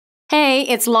Hey,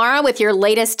 it's Laura with your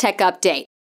latest tech update.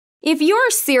 If you're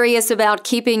serious about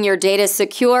keeping your data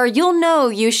secure, you'll know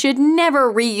you should never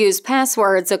reuse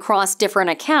passwords across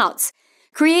different accounts.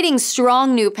 Creating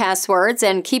strong new passwords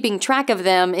and keeping track of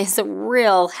them is a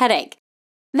real headache.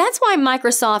 That's why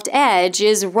Microsoft Edge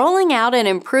is rolling out an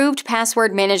improved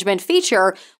password management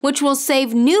feature which will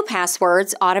save new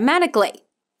passwords automatically.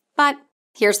 But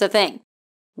here's the thing.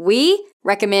 We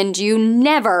recommend you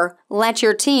never let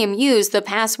your team use the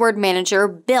password manager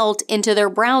built into their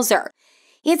browser.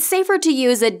 It's safer to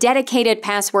use a dedicated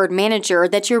password manager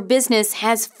that your business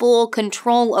has full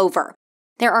control over.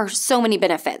 There are so many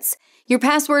benefits. Your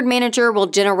password manager will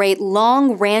generate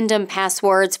long random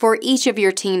passwords for each of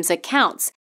your team's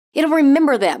accounts. It'll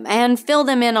remember them and fill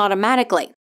them in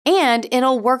automatically. And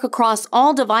it'll work across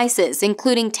all devices,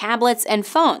 including tablets and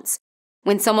phones.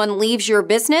 When someone leaves your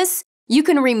business, you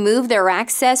can remove their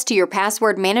access to your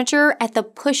password manager at the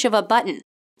push of a button,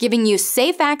 giving you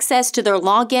safe access to their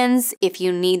logins if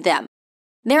you need them.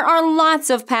 There are lots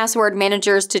of password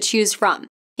managers to choose from.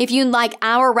 If you'd like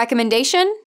our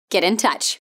recommendation, get in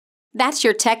touch. That's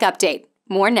your tech update.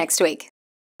 More next week.